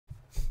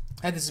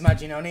Hi, this is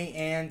Maginoni,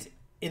 and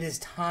it is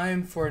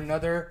time for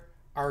another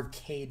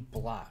arcade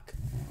block.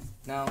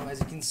 Now, as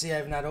you can see, I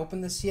have not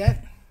opened this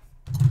yet.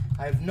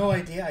 I have no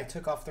idea. I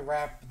took off the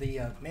wrap,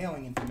 the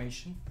mailing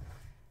information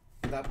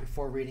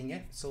before reading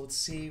it. So let's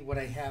see what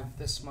I have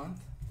this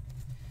month.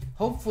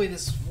 Hopefully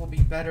this will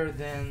be better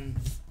than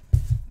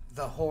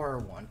the horror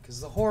one, because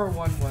the horror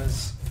one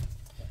was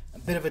a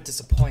bit of a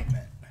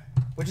disappointment,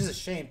 which is a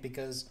shame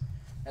because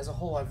as a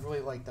whole I've really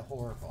liked the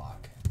horror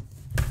block.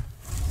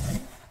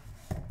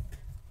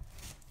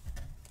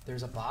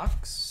 There's a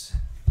box.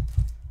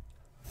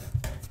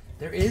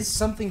 There is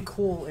something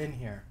cool in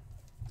here.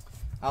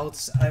 I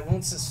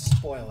won't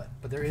spoil it,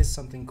 but there is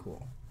something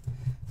cool.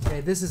 Okay,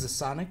 this is a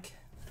Sonic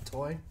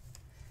toy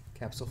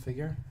capsule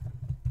figure.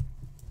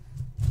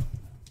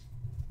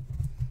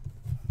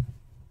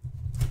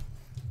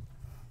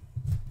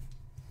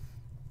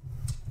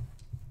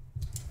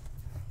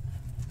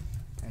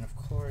 And of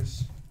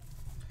course,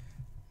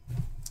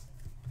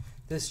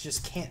 this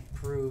just can't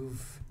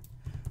prove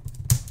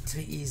to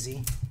be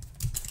easy.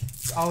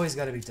 It's always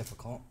got to be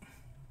difficult.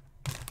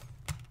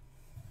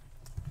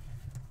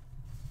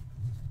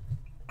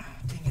 Oh,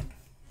 dang it.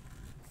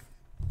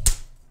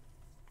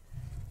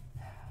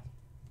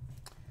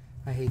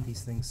 I hate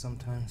these things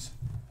sometimes.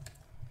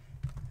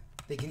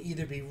 They can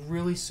either be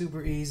really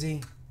super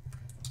easy,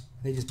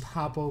 they just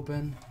pop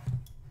open,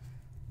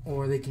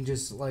 or they can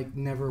just like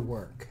never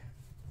work.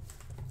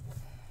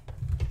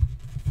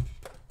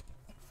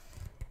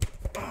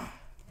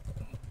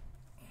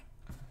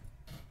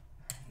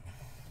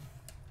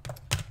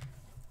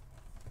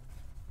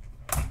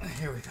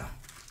 Here we go.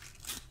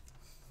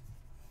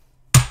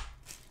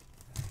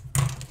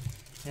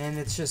 And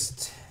it's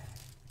just,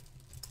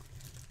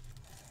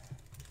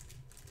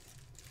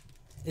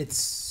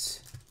 it's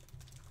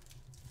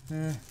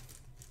an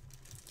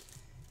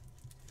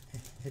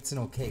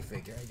okay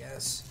figure, I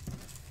guess.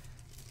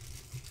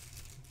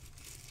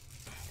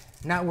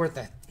 Not worth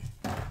that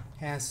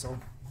hassle,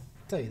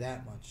 I'll tell you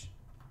that much.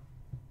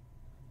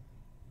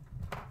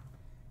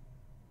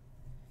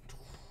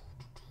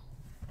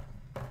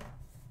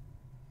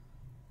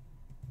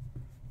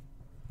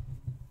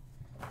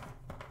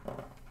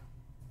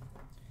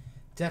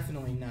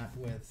 Definitely not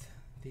with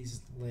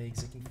these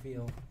legs.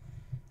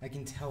 I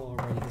can tell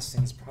already this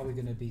thing's probably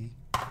going to be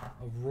a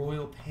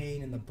royal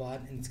pain in the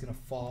butt, and it's going to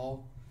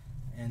fall,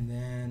 and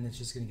then it's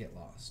just going to get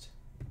lost.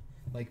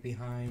 Like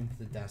behind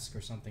the desk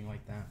or something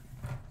like that.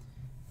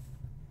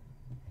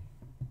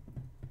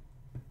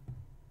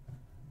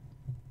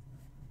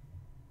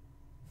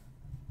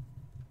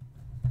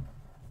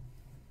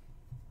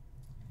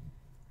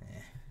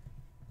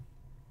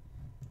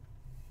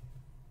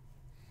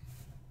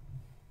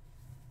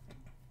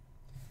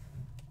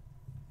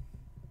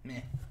 Meh.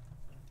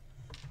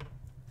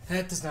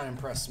 That does not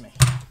impress me.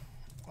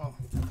 Well,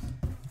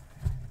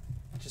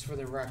 just for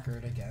the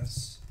record, I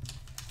guess.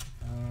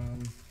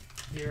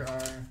 Here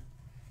are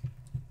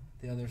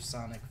the other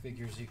Sonic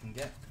figures you can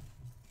get.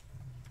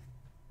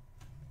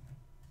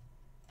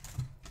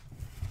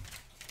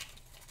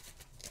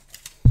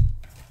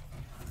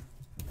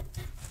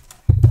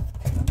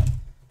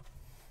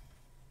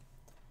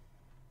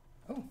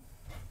 Oh,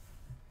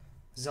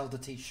 Zelda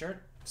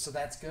t-shirt, so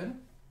that's good.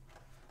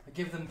 I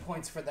give them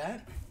points for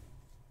that.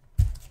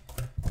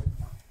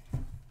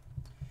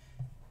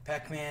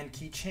 Pac-Man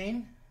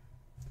keychain.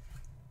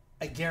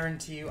 I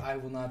guarantee you I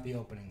will not be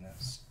opening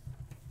this.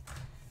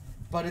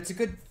 But it's a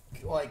good,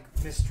 like,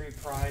 mystery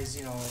prize,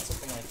 you know,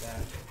 something like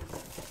that.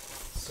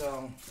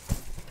 So,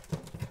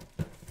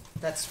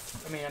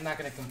 that's, I mean, I'm not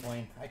going to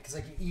complain. Because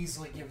I can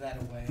easily give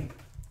that away.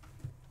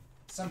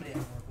 Somebody at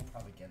work will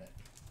probably get it.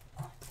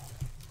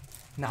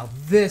 Now,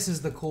 this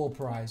is the cool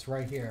prize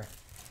right here.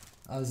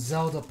 A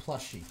Zelda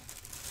plushie.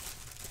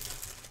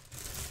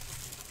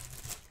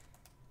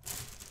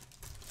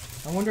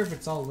 I wonder if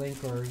it's all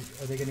Link or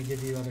are they going to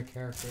give you other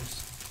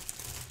characters.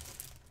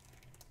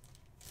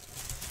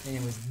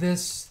 Anyways,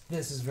 this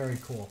is very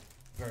cool.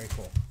 Very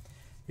cool.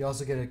 You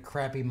also get a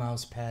crappy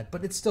mouse pad,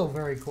 but it's still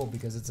very cool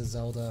because it's a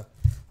Zelda,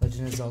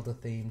 Legend of Zelda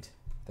themed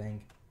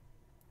thing.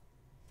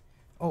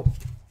 Oh,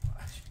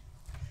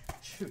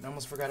 shoot, I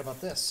almost forgot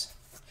about this.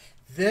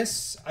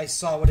 This, I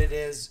saw what it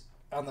is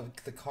on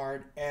the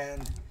card,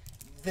 and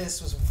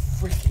this was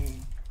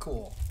freaking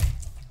cool.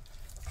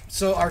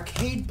 So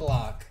Arcade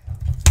Block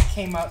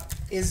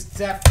is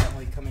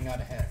definitely coming out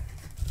ahead.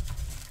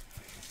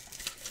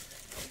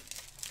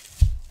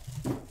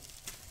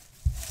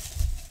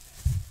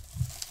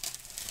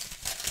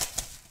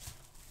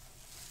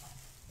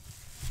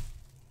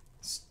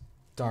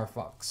 Star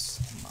Fox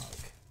mug.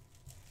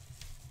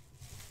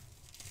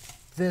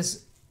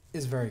 This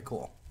is very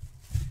cool.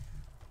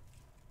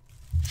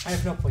 I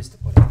have no place to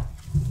put it.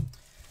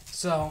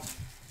 So,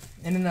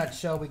 in a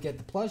nutshell, we get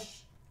the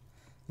plush,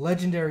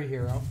 legendary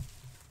hero,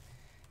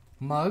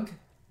 mug,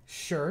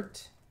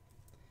 shirt,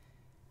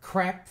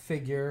 crap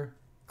figure,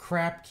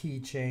 crap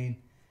keychain.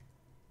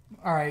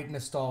 Alright,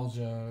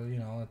 nostalgia, you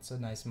know, it's a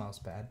nice mouse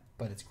pad,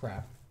 but it's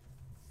crap.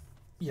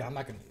 Yeah, I'm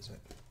not going to use it.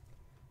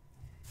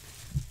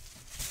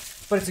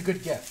 But it's a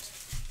good gift.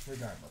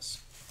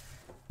 regardless.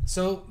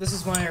 So this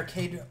is my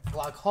arcade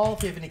block haul.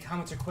 If you have any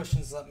comments or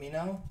questions, let me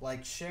know.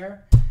 Like,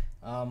 share.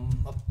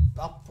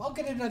 I'll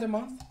get it another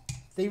month.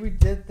 They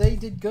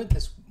did good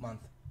this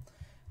month,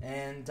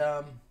 and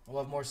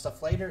we'll have more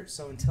stuff later.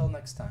 So until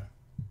next time.